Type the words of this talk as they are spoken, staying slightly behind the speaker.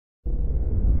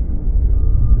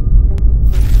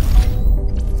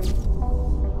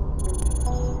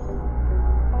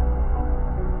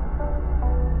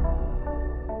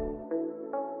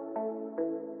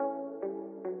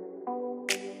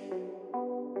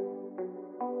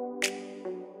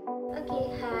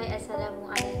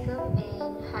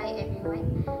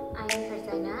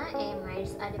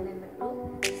other member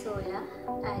group, Sola,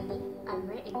 Ali,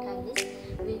 Amr and Khalis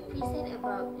will present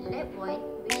about Lab 1,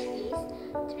 which is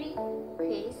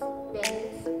 3-phase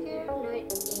balanced pure load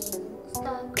in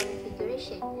star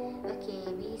configuration. Okay,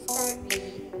 we start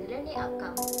with learning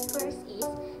outcome. First is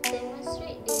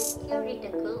demonstrate the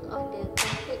theoretical of the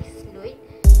complex load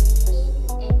in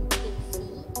an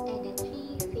AC and the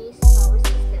 3-phase power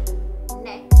system.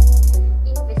 Next,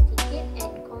 investigate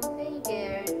and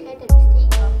configure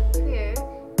characteristics of pure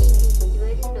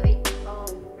individual load of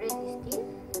resistive,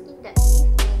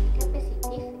 inductive and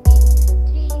capacitive in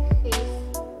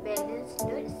 3-phase balanced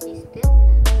load system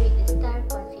with the star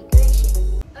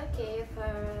configuration. Okay,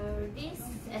 for this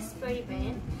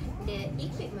experiment, the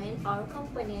equipment or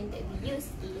component that we use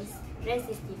is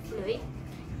resistive fluid,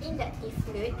 inductive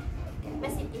fluid,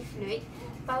 capacitive fluid,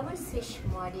 power switch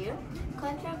module,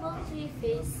 controllable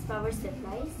 3-phase power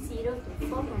supply 0 to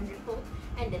 400 volt,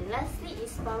 and then lastly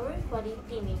is power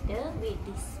quality meter with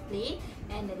display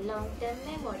and the long-term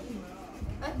memory.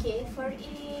 Okay, for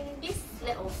in this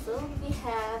lab also we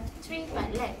have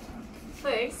 3-part lab.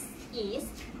 First is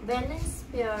balance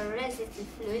pure resistive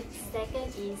fluid, second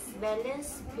is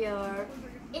balance pure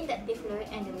inductive fluid,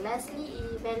 and then lastly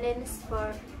is balance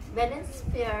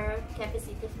pure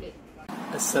capacitive fluid.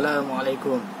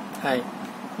 Assalamualaikum. Hi,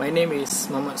 my name is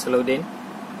Muhammad Salahuddin.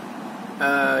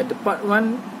 The part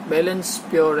 1, balance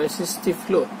pure resistive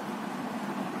load.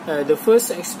 The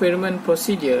first experiment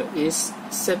procedure is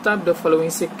set up the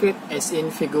following circuit as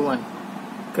in figure 1.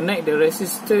 Connect the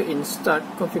resistor in start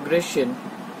configuration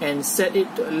and set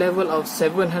it to a level of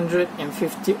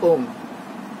 750 ohm.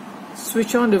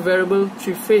 Switch on the variable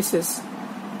 3 phases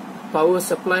power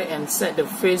supply and set the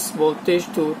phase voltage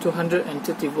to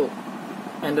 230 volt.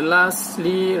 And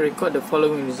lastly, record the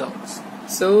following results.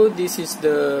 So this is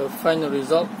the final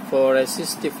result for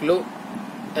resistive load.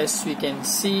 As we can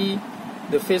see,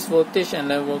 the phase voltage and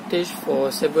line voltage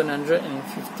for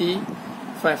 750,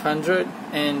 500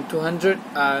 and 200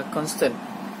 are constant.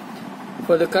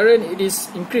 For the current, it is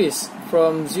increased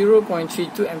from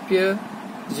 0.32 ampere,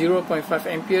 0.5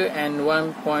 ampere and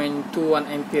 1.21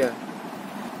 ampere.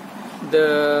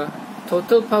 The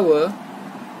total power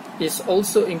is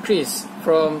also increased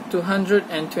from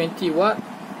 220 watt,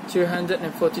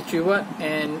 343 watt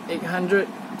and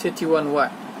 831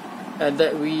 watt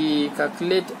that we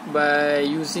calculate by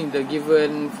using the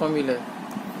given formula.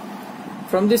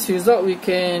 From this result, we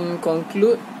can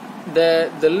conclude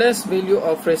that the less value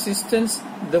of resistance,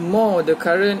 the more the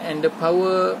current and the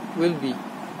power will be.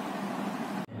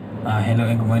 Hello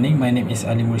and good morning. My name is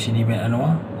Ali Murshidi bin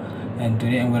Anwar, and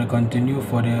today I'm going to continue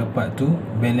for the part 2,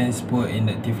 balance pure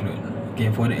inductive load.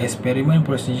 Okay, for the experiment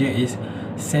procedure is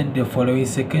set the following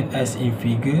circuit as in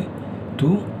figure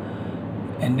 2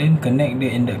 and then connect the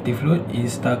inductive load in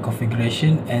star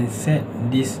configuration and set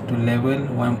this to level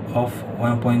 1 of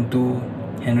 1.2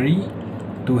 Henry,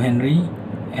 2 Henry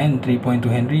and 3.2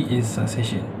 Henry in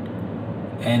succession,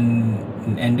 and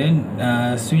then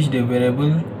switch the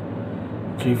variable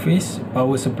 3-phase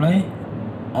power supply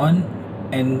on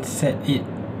and set it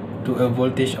to a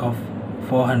voltage of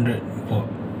 400 volt.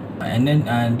 And then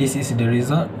this is the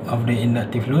result of the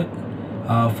inductive load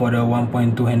for the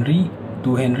 1.2 Henry,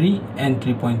 2 Henry and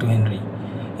 3.2 Henry.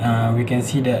 We can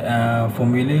see that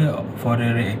formula for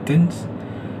the reactance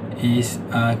is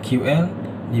QL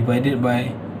divided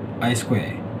by I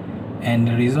square, and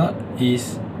the result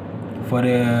is for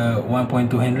the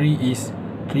 1.2 Henry is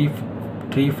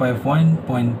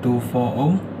 351.24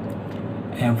 ohm,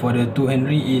 and for the 2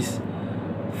 Henry is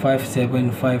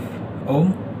 575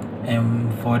 ohm,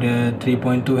 and for the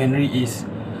 3.2 Henry is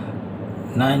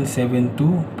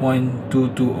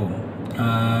 972.22 ohm.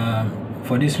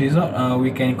 For this result, we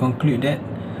can conclude that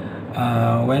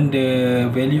when the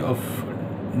value of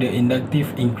the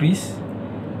inductive increase,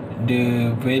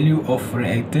 the value of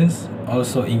reactance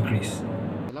also increase.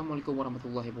 Assalamualaikum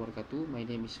warahmatullahi wabarakatuh. My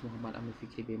name is Muhammad Amir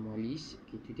Fikri bin Mualis.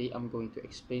 Okay, today I'm going to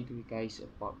explain to you guys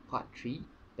about part 3,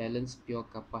 balance pure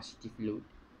capacitive load.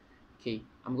 Okay,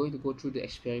 I'm going to go through the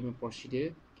experiment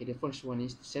procedure. Okay, the first one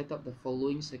is to set up the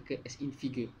following circuit as in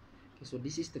figure. Okay, so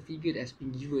this is the figure that has been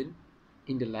given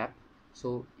in the lab.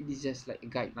 So it is just like a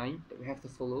guideline that we have to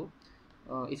follow.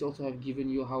 It's also have given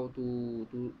you how to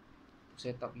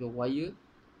set up your wire.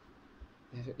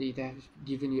 It has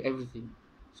given you everything,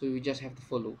 so you just have to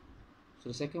follow.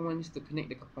 So the second one is to connect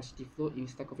the capacitive load in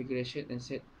star configuration and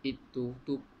set it to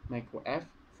 2 micro F,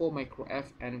 4 micro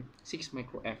F and 6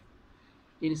 micro F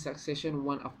in succession,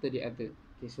 one after the other.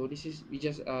 Okay, so this is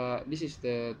this is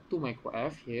the 2 micro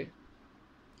F here.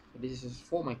 So this is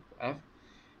 4 micro F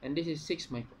and this is 6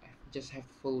 micro F. Just have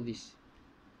to follow this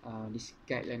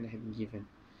guideline that have been given.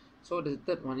 So the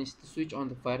third one is to switch on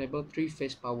the variable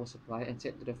 3-phase power supply and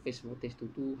set the phase voltage to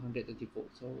 230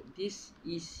 volts. So this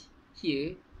is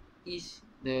here is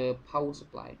the power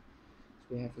supply.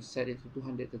 So we have to set it to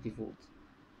 230 volts.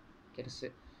 Okay, that's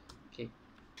it.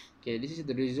 Okay, this is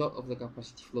the result of the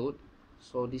capacitive load.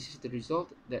 So this is the result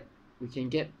that we can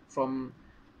get from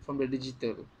the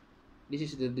digital. This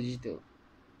is the digital.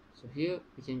 So here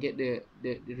we can get the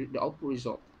output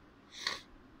result.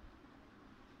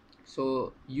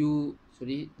 So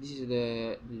this is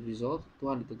the result,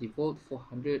 230 volt,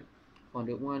 400,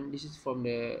 401. This is from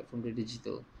the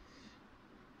digital.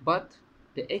 But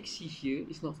the XC here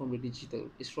is not from the digital,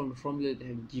 it's from the formula that I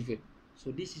have given.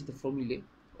 So this is the formula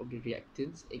of the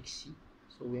reactance XC.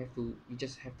 So we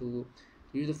just have to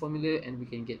use the formula and we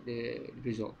can get the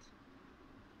result.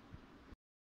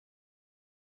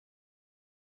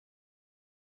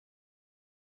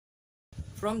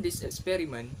 From this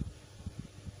experiment,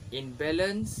 in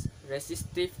balanced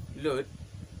resistive load,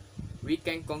 we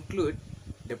can conclude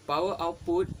the power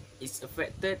output is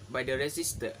affected by the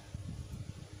resistor.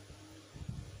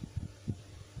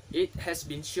 It has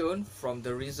been shown from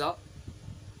the result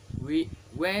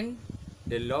when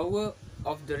the lower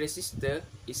of the resistor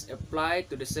is applied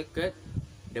to the circuit,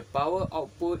 the power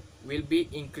output will be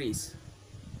increased.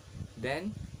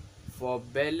 Then, for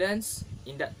balanced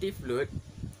inductive load,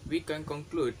 we can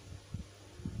conclude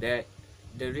that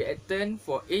the reactant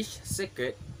for each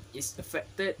circuit is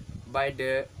affected by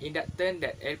the inductance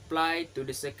that apply to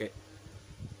the circuit.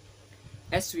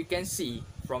 As we can see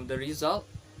from the result,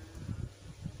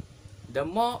 the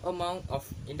more amount of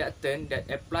inductance that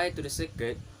apply to the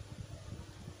circuit,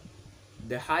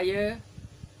 the higher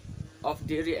of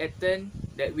the reactance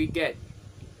that we get.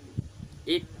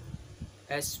 It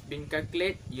has been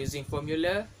calculated using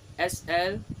formula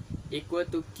SL equal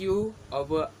to Q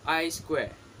over I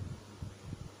square.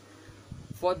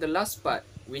 For the last part,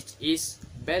 which is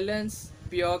balanced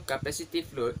pure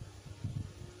capacitive load,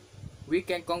 we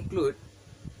can conclude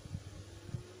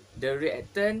the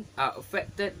reactants are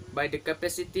affected by the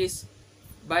capacitive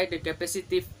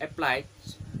applied.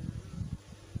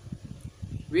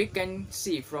 We can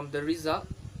see from the result,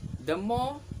 the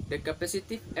more the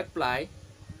capacitive applied,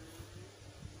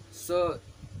 so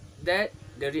that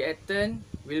the reactant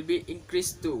will be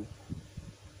increased too.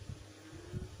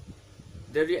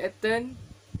 The reactant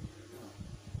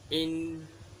in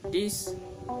this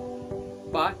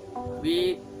part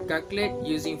we calculate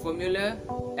using formula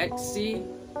Xc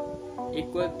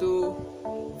equal to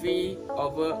V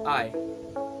over I.